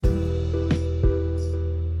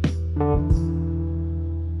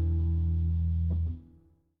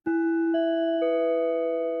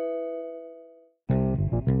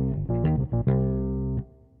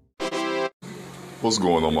What's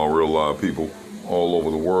going on, my real live people? All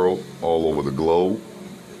over the world, all over the globe,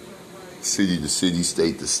 city to city,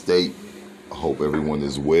 state to state. I hope everyone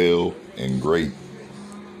is well and great.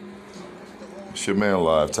 It's your man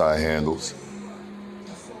Live Ty Handles.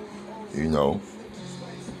 You know,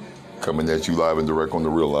 coming at you live and direct on the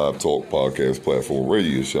Real Live Talk podcast platform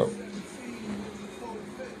radio show.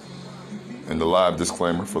 And the live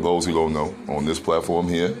disclaimer for those who don't know, on this platform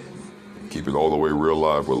here, keep it all the way real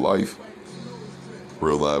live with life,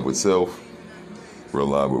 real live with self, real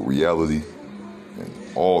live with reality, and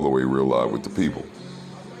all the way real live with the people.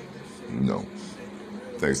 You know,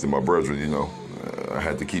 thanks to my brethren, I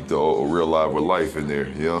had to keep the real live with life in there,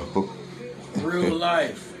 Real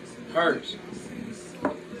life hurts.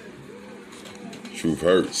 Truth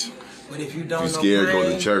hurts. But if you don't If you're scared, know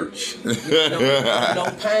pain, go to church. if you don't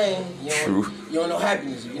know pain, you don't know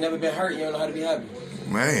happiness. If you never been hurt, you don't know how to be happy.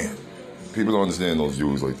 Man, people don't understand those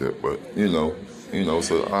Jews like that, but it's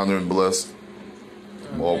an honor and blessed.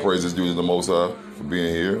 All praises due to the Most High for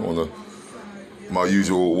being here on my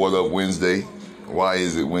usual What Up Wednesday. Why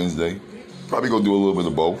is it Wednesday? Probably gonna do a little bit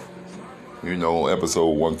of both. Episode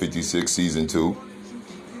 156, season 2.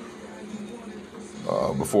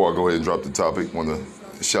 Before I go ahead and drop the topic, want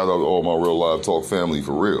to shout out to all my Real Live Talk family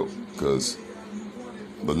for real, because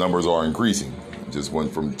the numbers are increasing. Just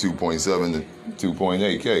went from 2.7 to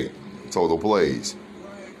 2.8K total plays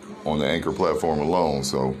on the Anchor platform alone.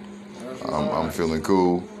 So I'm feeling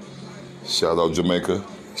cool. Shout out Jamaica.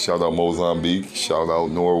 Shout out Mozambique. Shout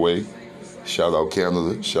out Norway. Shout out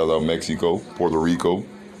Canada. Shout out Mexico. Puerto Rico.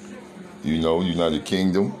 United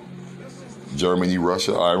Kingdom. Germany,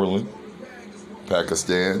 Russia, Ireland.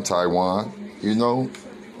 Pakistan, Taiwan.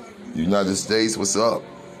 United States, what's up?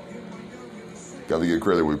 Got to get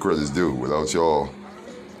credit where credit's due. Without y'all,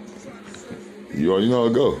 you already know how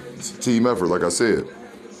it go. It's a team effort, like I said.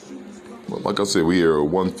 But like I said, we are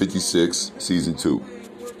 156, season 2.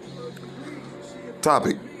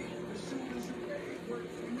 Topic.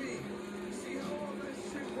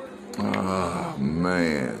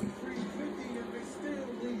 Man.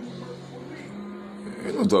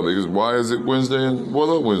 The topic is, why is it Wednesday and what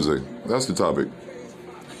up Wednesday? That's the topic.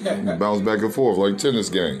 Bounce back and forth like tennis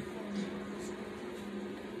game.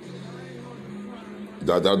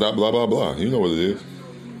 Dot, dot, dot, blah, blah, blah. You know what it is.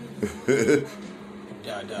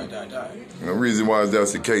 Dot. And the reason why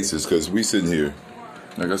that's the case is because we sitting here,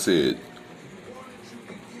 like I said,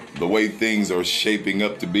 the way things are shaping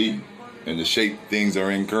up to be and the shape things are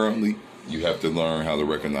in currently, you have to learn how to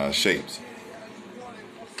recognize shapes.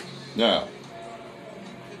 Now,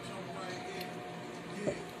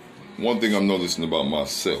 one thing I'm noticing about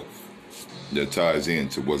myself that ties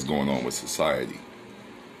into what's going on with society.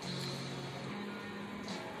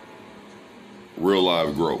 Real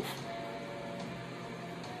live growth.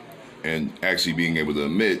 And actually being able to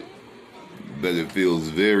admit that it feels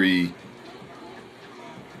very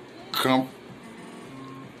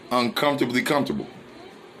uncomfortably comfortable.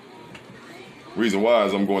 Reason why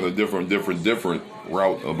is I'm going a different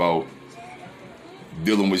route about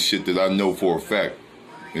dealing with shit that I know for a fact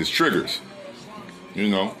is triggers.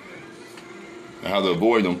 And how to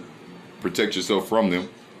avoid them, protect yourself from them,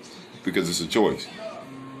 because it's a choice.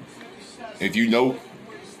 If you know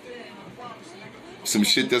some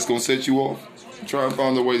shit that's going to set you off, try and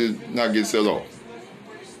find a way to not get set off.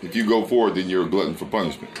 If you go for it, then you're a glutton for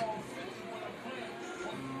punishment.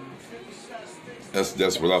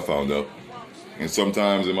 That's what I found out. And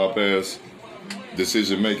sometimes in my past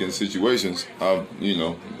decision-making situations, I,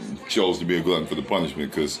 chose to be a glutton for the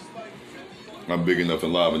punishment because I'm big enough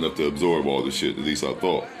and live enough to absorb all the shit, at least I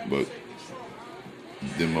thought. But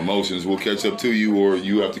then emotions will catch up to you, or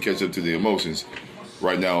you have to catch up to the emotions.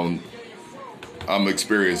 Right now, I'm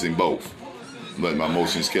experiencing both. Letting my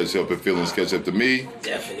emotions catch up and feelings catch up to me.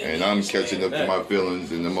 Definitely. And I'm catching up to my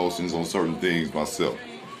feelings and emotions on certain things myself.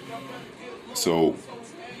 So,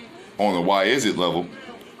 on the why is it level,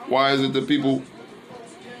 why is it that people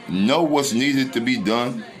know what's needed to be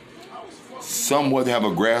done, somewhat have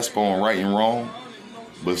a grasp on right and wrong,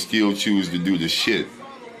 but still choose to do the shit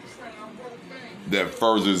that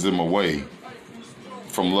furthers them away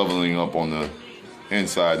from leveling up on the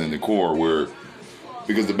inside and the core,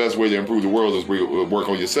 because the best way to improve the world is work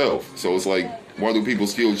on yourself. So it's like, why do people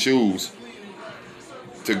still choose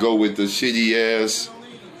to go with the shitty ass?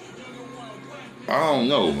 I don't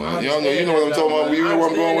know, man. Y'all know, you know what I'm talking about. You know where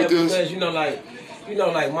I'm going with this.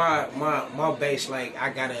 Because like my base, like I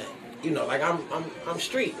gotta, like I'm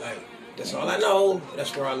street, like that's all I know.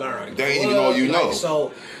 That's where I learned. That ain't even all you know.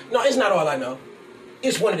 So no, it's not all I know.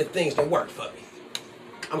 It's one of the things that worked for me.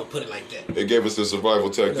 I'm gonna put it like that. It gave us the survival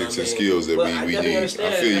tactics and skills that we need.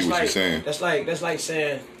 Understand. I feel that's you what like, you're saying. That's like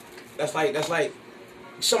saying, that's like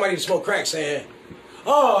somebody that smoke crack saying,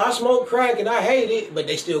 "Oh, I smoke crack and I hate it," but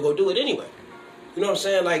they still go do it anyway. You know what I'm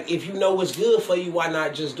saying? Like, if you know what's good for you, why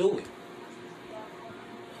not just do it?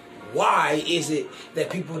 Why is it that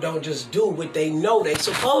people don't just do what they know they're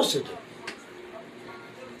supposed to do?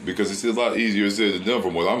 Because it's a lot easier said than done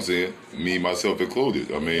from what I'm saying, me, myself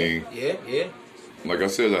included. I mean, yeah. like I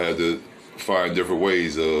said, I had to find different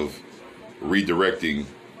ways of redirecting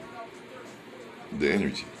the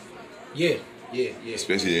energy. Yeah.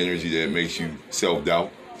 Especially the energy that makes you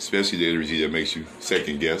self-doubt. Especially the energy that makes you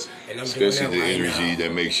second-guess. Especially the energy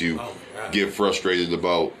that makes you get frustrated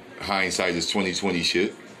about hindsight is 20/20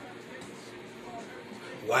 shit.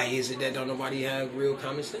 Why is it that don't nobody have real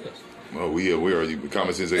common sense? Well, we already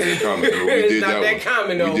common sense ain't that common. We It's did not that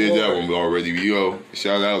common no We did more. that one already.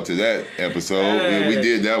 Shout out to that episode. Yeah, we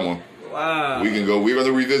did that one. Wow. We can go. We're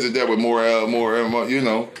gonna revisit that with more. You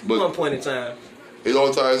know. But one point in time, it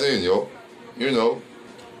all ties in, yo. You know.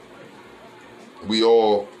 We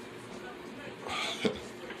all.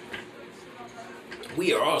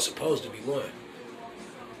 we are all supposed to be one.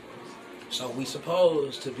 So we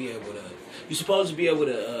supposed to be able to. You're supposed to be able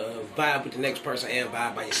to vibe with the next person and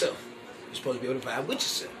vibe by yourself. You're supposed to be able to vibe with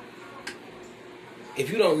yourself. If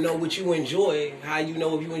you don't know what you enjoy, how you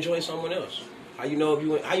know if you enjoy someone else? How you know if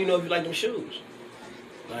you like them shoes?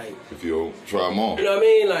 Like, if you don't try them on, you know what I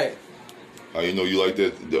mean? Like, how you know you like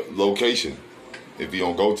the location if you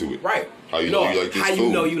don't go to it? Right. How you know you like this How food? you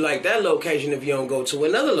know you like that location if you don't go to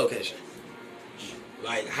another location?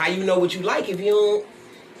 Like, how you know what you like if you don't?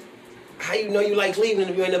 How you know you like Cleveland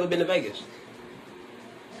if you ain't never been to Vegas?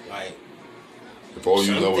 Like, if all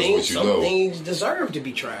you know is what you know. Some things deserve to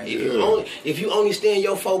be tried. If you only stay in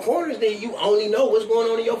your four corners, then you only know what's going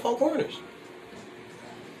on in your four corners.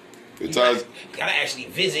 You gotta actually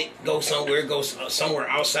visit, go somewhere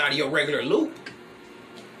outside of your regular loop.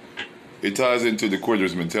 It ties into the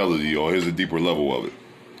quitter's mentality, or here's a deeper level of it.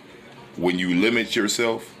 When you limit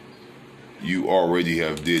yourself, you already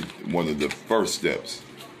have did one of the first steps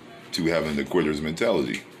to having the quitter's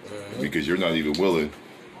mentality. Because you're not even willing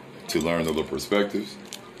to learn other perspectives,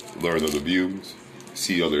 learn other views,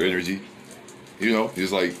 see other energy. You know,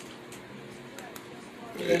 it's like,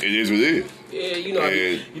 it is what it is.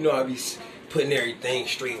 Yeah, I be putting everything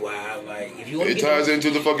streetwise. Like, if you only ties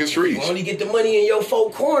into the fucking streets. If you only get the money in your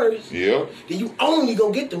four corners, yeah, then you only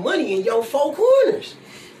gonna get the money in your four corners.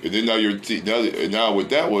 And then now with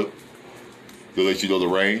that one, they'll let you know the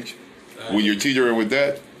range. When you're teetering with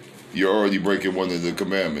that, you're already breaking one of the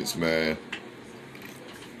commandments, man.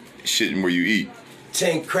 Shitting where you eat.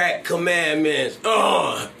 10 crack commandments.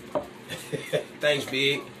 Thanks,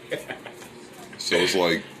 Big. So it's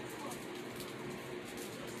like,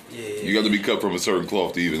 you got to be cut from a certain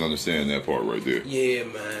cloth to even understand that part right there. Yeah,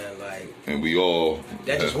 man. Like, and we all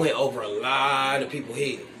just went over a lot of people's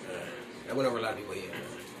head. That went over a lot of people's head, man.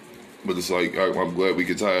 But it's like, I'm glad we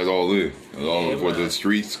could tie it all in. For the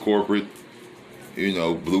streets, corporate,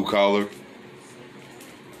 blue collar.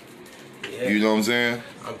 Yeah. You know what I'm saying?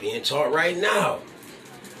 I'm being taught right now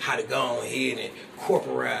how to go ahead and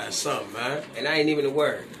corporatize something, man. And I ain't even a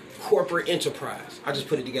word. Corporate enterprise. I just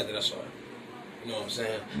put it together, that's all. You know what I'm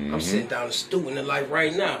saying? Mm-hmm. I'm sitting down a student in life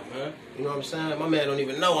right now, man. You know what I'm saying? My man don't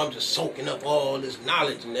even know I'm just soaking up all this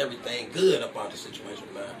knowledge and everything good about the situation,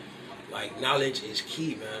 man. Like, knowledge is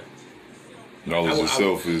key, man. Knowledge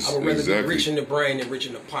itself is I would rather exactly be rich in the brain than rich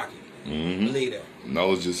in the pocket. Mm-hmm. Believe that.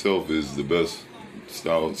 Knowledge itself is the best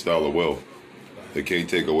style of wealth. They can't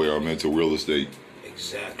take away our mental real estate.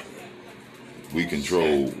 Exactly. We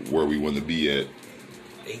control where we want to be at.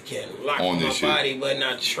 They can lock my body but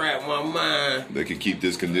not trap my mind. They can keep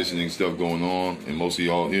this conditioning stuff going on. And most of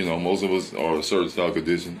y'all, most of us are a certain style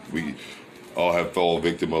condition. We all have fallen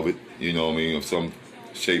victim of it, of some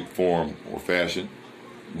shape, form, or fashion.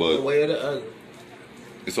 But one way or the other.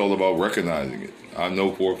 It's all about recognizing it. I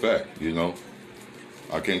know for a fact,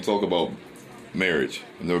 I can't talk about marriage.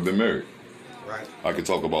 I've never been married. Right. I can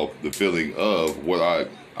talk about the feeling of what I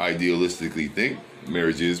idealistically think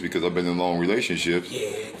marriage is because I've been in long relationships. Yeah,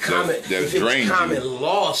 that's drained you. Common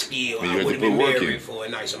law skill. And I you have would to have been put work married in for a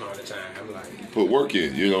nice amount of time. I'm like, put work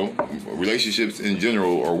in. Relationships in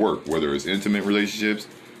general are work. Whether it's intimate relationships,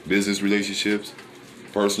 business relationships,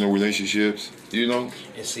 personal relationships. And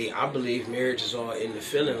see, I believe marriage is all in the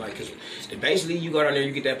feeling. Like, cause basically, you go down there,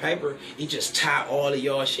 you get that paper, you just tie all of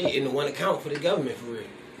y'all shit into one account for the government for real.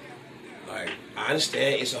 Like, I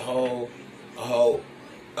understand it's a whole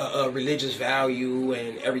religious value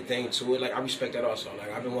and everything to it. Like, I respect that also.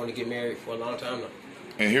 Like, I've been wanting to get married for a long time now.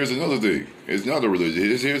 And here's another thing. It's not a religion.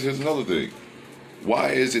 Here's another thing. Why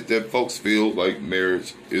is it that folks feel like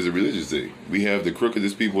marriage is a religious thing? We have the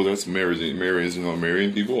crookedest people that's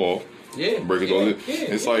marrying people off. Yeah. Breaking all it. Yeah.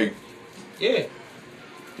 It's like, yeah.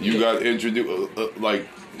 You got introduced, like,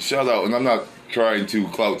 shout out, and I'm not trying to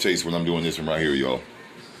clout chase when I'm doing this one right here, y'all.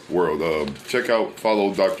 World. Check out,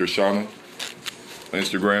 follow Dr. Shauna on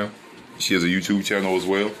Instagram. She has a YouTube channel as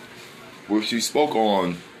well, where she spoke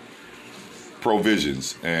on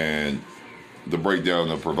provisions and the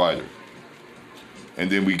breakdown of provider.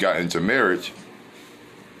 And then we got into marriage,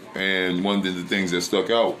 and one of the things that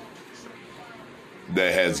stuck out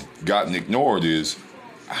that has gotten ignored is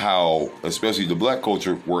how, especially the black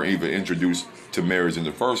culture, were even introduced to marriage in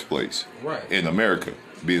the first place. Right. In America,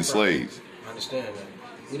 being slaves. I understand that.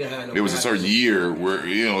 We didn't have no There was a certain year where,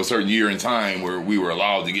 a certain year in time where we were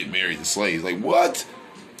allowed to get married to slaves. Like, what?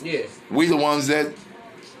 Yeah. We the ones that,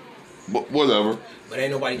 whatever. But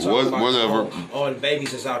ain't nobody talking about whatever. All the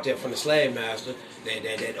babies that's out there from the slave master.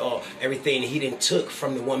 That everything he didn't took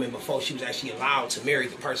from the woman before she was actually allowed to marry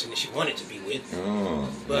the person that she wanted to be with.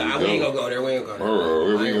 But we ain't gonna go there. We ain't gonna go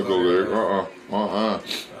there. We ain't gonna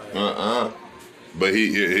go there. But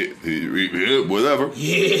he whatever.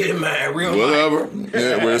 Yeah, man. Real whatever.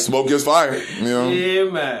 Yeah, where smoke is fire. You know. Yeah,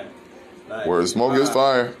 man. Like, where smoke is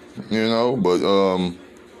fire. You know. But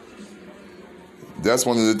that's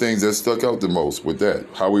one of the things that stuck out the most with that.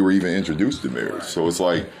 How we were even introduced to marriage. Right. So it's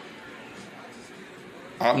like,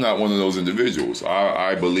 I'm not one of those individuals.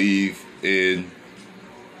 I believe in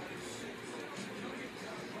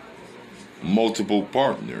multiple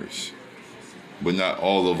partners, but not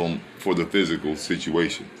all of them for the physical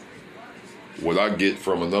situation. What I get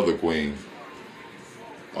from another queen,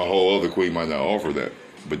 a whole other queen might not offer that,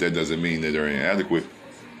 but that doesn't mean that they're inadequate.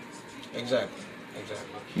 Exactly.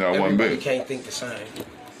 Not Everybody one bit. Can't think the same.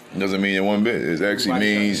 Doesn't mean it one bit. It actually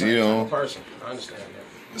means, person. I understand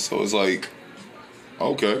that. So it's like,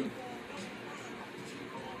 okay.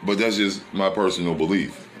 But that's just my personal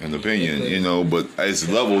belief and opinion, but it's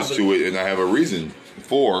levels to it, and I have a reason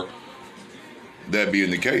for that being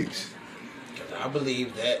the case. I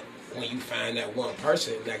believe that when you find that one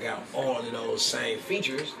person that got all of those same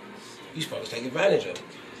features, you're supposed to take advantage of it.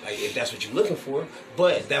 Like, if that's what you're looking for,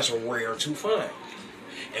 but that's rare to find.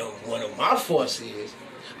 And one of my forces is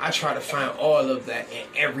I try to find all of that in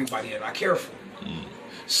everybody that I care for.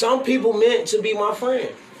 Some people meant to be my friend.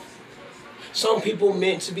 Some people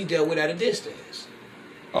meant to be dealt with at a distance.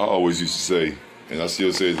 I always used to say, and I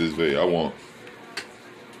still say it this way, I want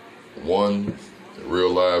one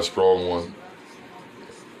real live strong one,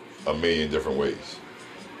 a million different ways.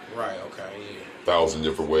 Right, okay, yeah. 1,000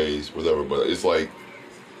 different ways, whatever. But it's like,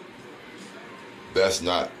 that's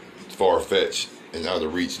not far-fetched and out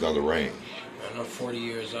of reach and out of range. Man, I'm 40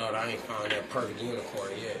 years old. I ain't found that perfect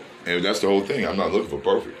unicorn yet. And that's the whole thing. I'm not looking for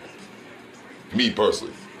perfect. Me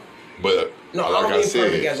personally. But no, like I don't mean said,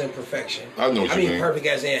 perfect as in perfection. I know what you mean. I mean perfect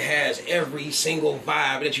as in has every single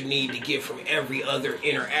vibe that you need to get from every other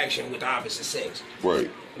interaction with the opposite sex. Right.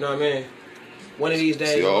 You know what I mean? One of these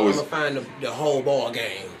days, I'm gonna find the whole ball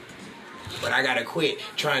game. But I gotta quit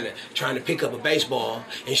trying to pick up a baseball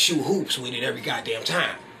and shoot hoops with it every goddamn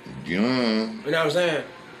time. Yeah. You know what I'm saying?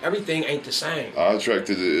 Everything ain't the same. I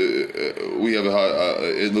attracted. We have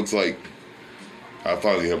it looks like I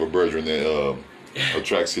finally have a brethren that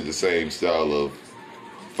attracts to the same style of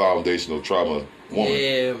foundational trauma woman.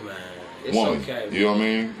 Yeah, man. It's woman. Okay. Man. You know what I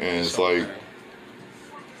mean? And it's like,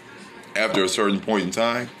 after a certain point in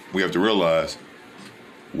time, we have to realize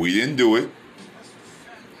we didn't do it.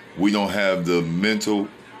 We don't have the mental,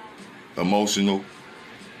 emotional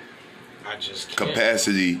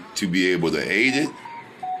capacity to be able to aid it.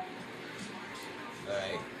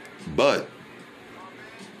 But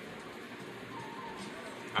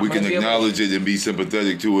we can acknowledge it and be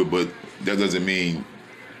sympathetic to it, but that doesn't mean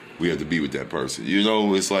we have to be with that person.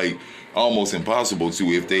 It's like almost impossible to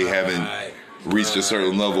if they haven't reached a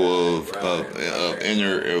certain level of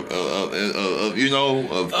inner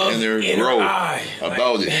growth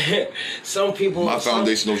about it. Some people, my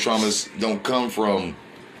foundational traumas don't come from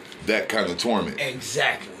that kind of torment.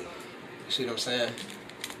 Exactly. You see what I'm saying?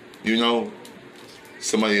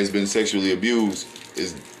 Somebody that's been sexually abused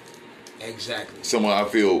is exactly someone I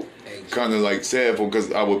feel kind of like sad for,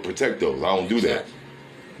 because I would protect those. I don't do that.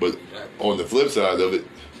 But on the flip side of it,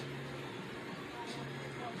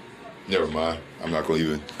 never mind. I'm not going to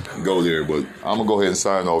even go there, but I'm going to go ahead and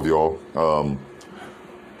sign off, y'all.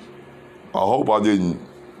 I hope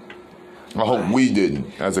we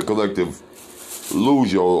didn't, as a collective,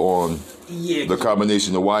 lose y'all on the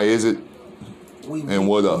combination of why is it And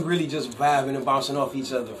what up? We really just vibing and bouncing off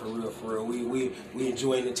each other for real, for real. We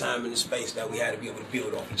enjoying the time and the space that we had to be able to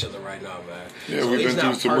build off each other right now, man. Yeah, So we've it's been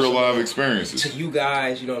not through some real personal live experiences. to you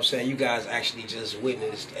guys, you know what I'm saying? You guys actually just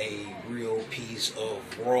witnessed a real piece of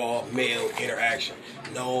raw male interaction.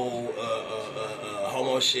 No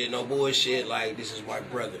homo shit, no bullshit. Like, this is my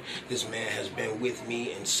brother. This man has been with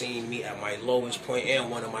me and seen me at my lowest point and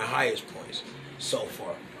one of my highest points so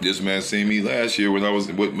far. This man seen me last year when I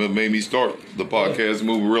was what made me start the podcast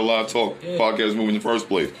movement, Real Live Talk podcast movement in the first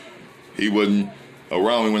place. He wasn't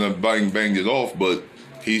around me when I banged it off, but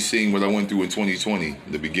he's seen what I went through in 2020,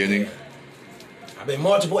 the beginning. I've been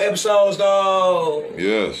multiple episodes, though.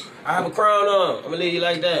 Yes. I have a crown on. I'm gonna leave you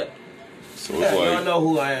like that. So it's Y'all like know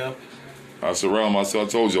who I am. I surround myself.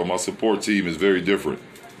 I told y'all my support team is very different.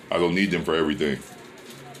 I don't need them for everything,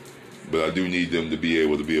 but I do need them to be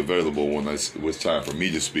able to be available when it's time for me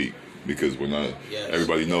to speak. Because when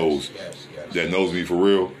everybody knows that knows me for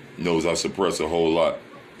real knows I suppress a whole lot,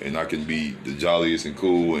 and I can be the jolliest and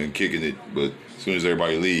cool and kicking it. But as soon as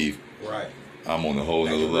everybody leave, right, I'm on a whole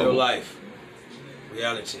nother level. Real life,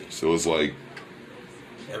 reality. So it's like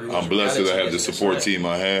Everyone's I'm blessed that I have the reality support team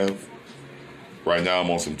I have. Right now I'm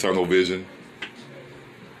on some tunnel vision.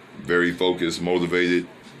 Very focused, motivated.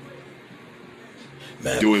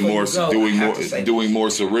 Man, doing more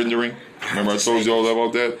surrendering. Remember I told say you all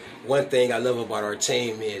about that? One thing I love about our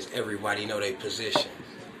team is everybody know their position.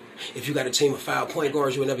 If you got a team of 5 point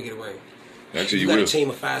guards, you will never get a ring. Actually, if you got a team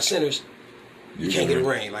of 5 centers, you can't get a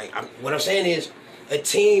ring. Like what I'm saying is, a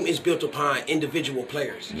team is built upon individual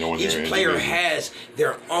players. Each player has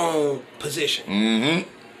their own position. Mm-hmm.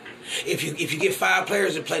 If you get 5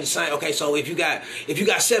 players that play the same, okay, so if you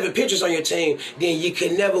got 7 pitchers on your team, then you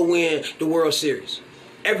can never win the World Series.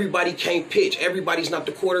 Everybody can't pitch. Everybody's not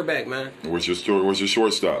the quarterback, man. What's your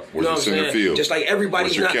shortstop? What's your center field? Just like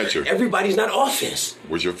everybody's your not catcher? Everybody's not offense.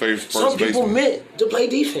 What's your first Some people baseman? meant to play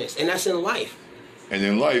defense, and that's in life. And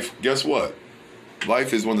in life, guess what?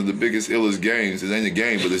 Life is one of the biggest, illest games. It ain't a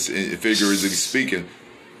game, but it's figuratively speaking.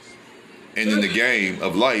 And in the game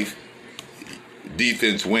of life,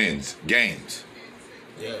 defense wins games.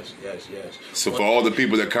 Yes. So for all the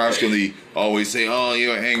people that constantly always say, "Oh,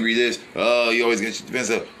 you're angry," this, "Oh, you always get your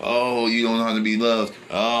defensive," "Oh, you don't know how to be loved,"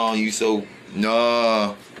 "Oh, you so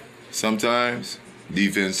no." Sometimes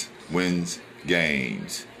defense wins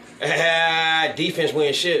games. Defense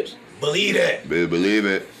wins ships. Believe that. Believe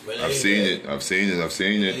it. Believe I've seen it. it. I've seen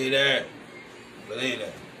it. Believe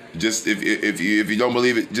that. Just if you don't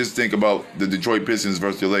believe it, just think about the Detroit Pistons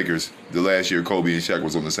versus the Lakers. The last year Kobe and Shaq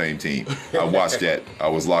was on the same team. I watched that. I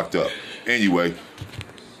was locked up. Anyway,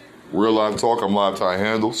 Real Live Talk. I'm Live Tie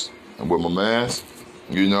Handles. I'm with my mans.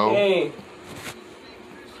 You know. Hey.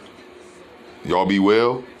 Y'all be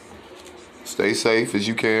well. Stay safe as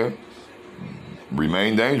you can.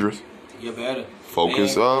 Remain dangerous. You better.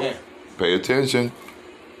 Focus up. Man. Pay attention.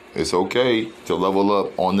 It's okay to level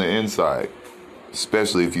up on the inside.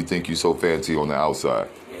 Especially if you think you're so fancy on the outside.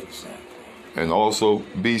 Exactly. And also,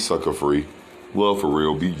 be sucker free. Love for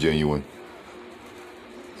real. Be genuine.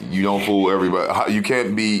 You don't fool everybody. You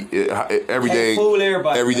can't be every day. Fool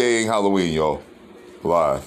everybody. Every day ain't Halloween, y'all. Live.